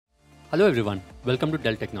Hello everyone, welcome to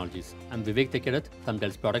Dell Technologies. I'm Vivek Tekirath from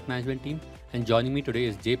Dell's product management team, and joining me today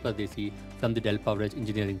is Jay Pardesi from the Dell PowerEdge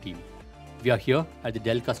engineering team. We are here at the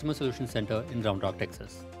Dell Customer Solutions Center in Round Rock,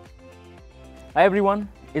 Texas. Hi everyone,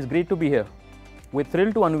 it's great to be here. We're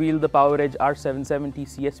thrilled to unveil the PowerEdge R770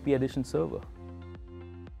 CSP edition server.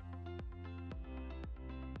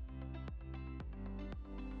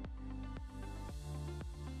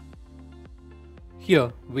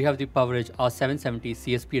 Here we have the PowerEdge R770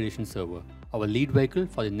 CSP edition server, our lead vehicle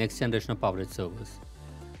for the next generation of PowerEdge servers.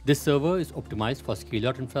 This server is optimized for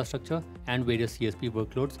scale-out infrastructure and various CSP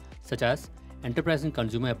workloads such as enterprise and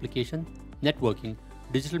consumer application, networking,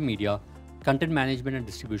 digital media, content management and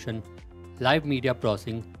distribution, live media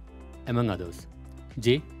processing, among others.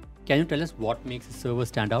 Jay, can you tell us what makes this server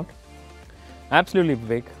stand out? Absolutely,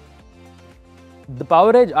 Vivek. The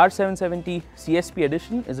PowerEdge R770 CSP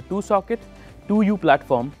edition is a 2-socket, 2U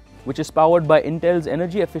platform which is powered by Intel's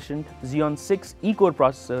energy-efficient Xeon 6 E-core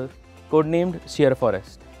processor codenamed Sierra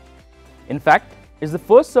Forest. In fact, it's the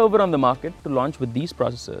first server on the market to launch with these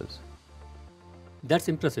processors. That's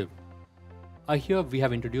impressive. I hear we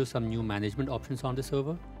have introduced some new management options on the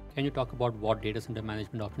server. Can you talk about what data center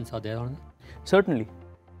management options are there on it? Certainly.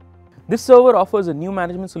 This server offers a new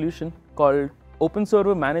management solution called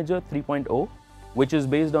OpenServer Manager 3.0, which is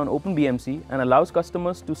based on OpenBMC and allows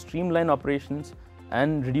customers to streamline operations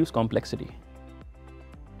and reduce complexity.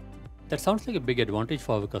 That sounds like a big advantage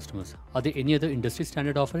for our customers. Are there any other industry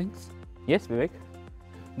standard offerings? Yes, Vivek.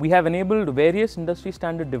 We have enabled various industry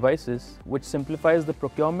standard devices which simplifies the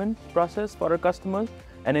procurement process for our customers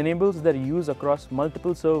and enables their use across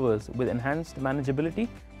multiple servers with enhanced manageability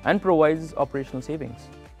and provides operational savings.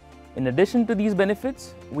 In addition to these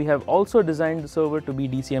benefits, we have also designed the server to be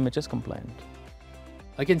DCMHS compliant.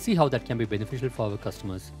 I can see how that can be beneficial for our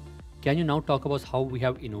customers. Can you now talk about how we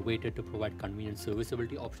have innovated to provide convenient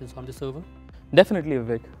serviceability options on the server? Definitely,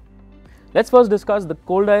 Vivek. Let's first discuss the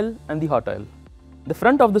cold aisle and the hot aisle. The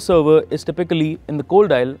front of the server is typically in the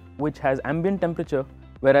cold aisle, which has ambient temperature,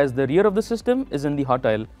 whereas the rear of the system is in the hot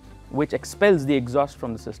aisle, which expels the exhaust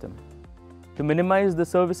from the system. To minimize the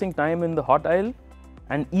servicing time in the hot aisle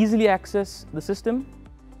and easily access the system,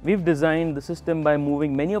 we've designed the system by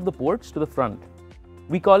moving many of the ports to the front.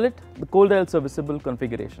 We call it the cold aisle serviceable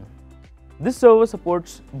configuration. This server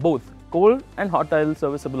supports both cold and hot aisle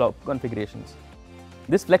serviceable configurations.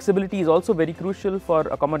 This flexibility is also very crucial for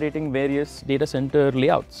accommodating various data center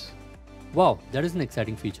layouts. Wow, that is an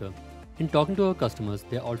exciting feature. In talking to our customers,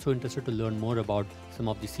 they are also interested to learn more about some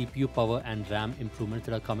of the CPU power and RAM improvements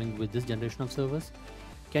that are coming with this generation of servers.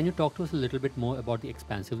 Can you talk to us a little bit more about the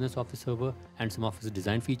expansiveness of the server and some of its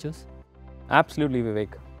design features? Absolutely, Vivek.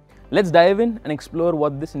 Let's dive in and explore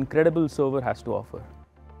what this incredible server has to offer.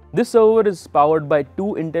 This server is powered by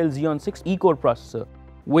two Intel Xeon 6 E-core processor,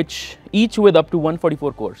 which each with up to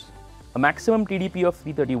 144 cores, a maximum TDP of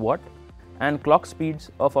 330 watt, and clock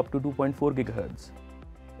speeds of up to 2.4 GHz.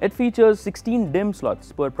 It features 16 DIMM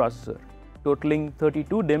slots per processor, totaling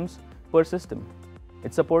 32 DIMMs per system.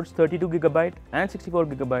 It supports 32 GB and 64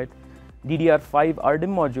 GB DDR5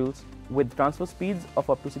 RDIMM modules with transfer speeds of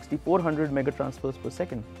up to 6400 megatransfers per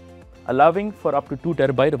second, allowing for up to 2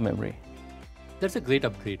 TB of memory. That's a great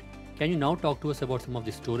upgrade. Can you now talk to us about some of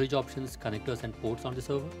the storage options, connectors and ports on the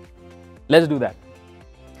server? Let's do that.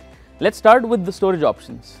 Let's start with the storage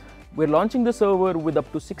options. We're launching the server with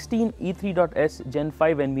up to 16 E3.S Gen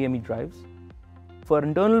 5 NVMe drives. For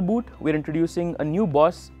internal boot, we're introducing a new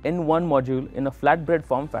BOSS N1 module in a flatbread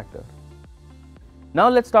form factor. Now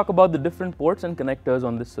let's talk about the different ports and connectors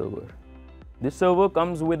on this server. This server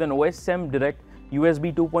comes with an OSM Direct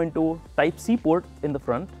USB 2.0 Type-C port in the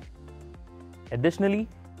front. Additionally,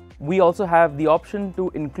 we also have the option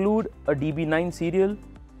to include a DB9 serial,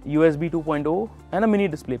 USB 2.0 and a mini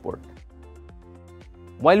display port.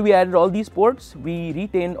 While we added all these ports, we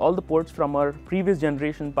retained all the ports from our previous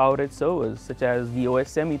generation PowerEdge servers such as the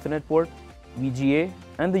OSM Ethernet port, VGA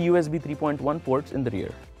and the USB 3.1 ports in the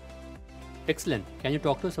rear. Excellent. Can you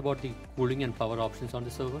talk to us about the cooling and power options on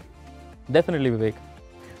the server? Definitely, Vivek.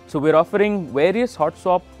 So we're offering various hot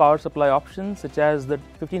swap power supply options such as the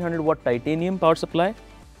 1500 watt titanium power supply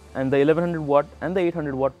and the 1100 watt and the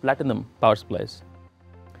 800 watt platinum power supplies.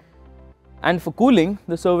 And for cooling,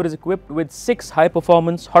 the server is equipped with 6 high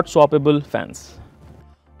performance hot swappable fans.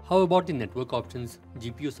 How about the network options,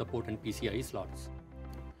 GPU support and PCIe slots?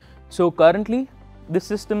 So currently, this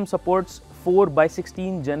system supports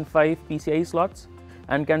 4x16 Gen 5 PCIe slots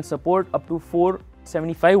and can support up to 4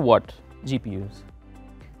 75 watt GPUs.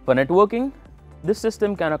 For networking, this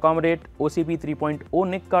system can accommodate OCP 3.0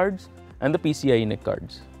 NIC cards and the PCIe NIC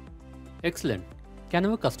cards. Excellent. Can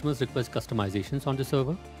our customers request customizations on the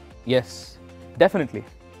server? Yes, definitely.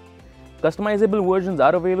 Customizable versions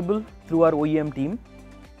are available through our OEM team.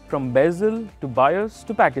 From bezel to BIOS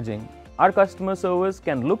to packaging, our customer servers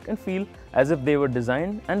can look and feel as if they were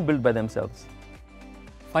designed and built by themselves.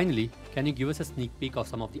 Finally, can you give us a sneak peek of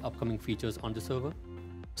some of the upcoming features on the server?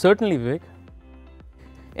 Certainly, Vivek.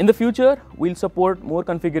 In the future, we'll support more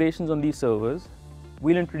configurations on these servers.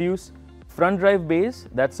 We'll introduce front drive bays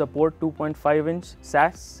that support 2.5-inch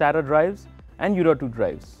SAS SATA drives and URA2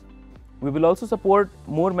 drives. We will also support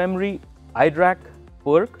more memory, iDRAC,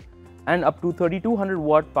 PERC, and up to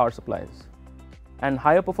 3200-watt power supplies, and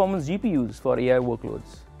higher performance GPUs for AI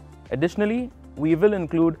workloads. Additionally, we will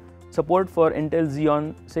include support for Intel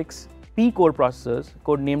Xeon 6 P-core processors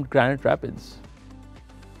codenamed Granite Rapids.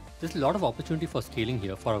 There's a lot of opportunity for scaling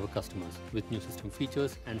here for our customers with new system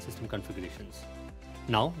features and system configurations.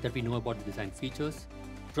 Now that we know about the design features,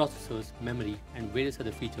 processors, memory, and various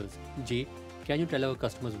other features, Jay, can you tell our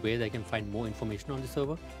customers where they can find more information on the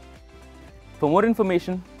server? For more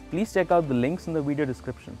information, please check out the links in the video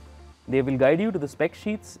description. They will guide you to the spec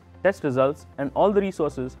sheets, test results, and all the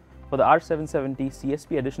resources for the R770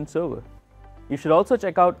 CSP Edition server. You should also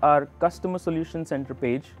check out our Customer Solution Center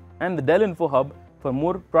page and the Dell Info Hub for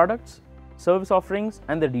more products, service offerings,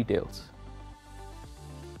 and their details.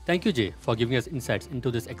 Thank you, Jay, for giving us insights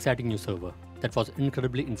into this exciting new server. That was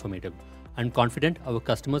incredibly informative. I'm confident our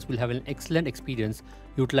customers will have an excellent experience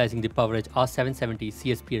utilizing the PowerEdge R770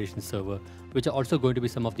 CSP Edition server, which are also going to be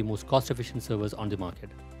some of the most cost-efficient servers on the market.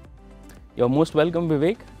 You're most welcome,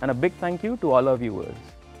 Vivek, and a big thank you to all our viewers.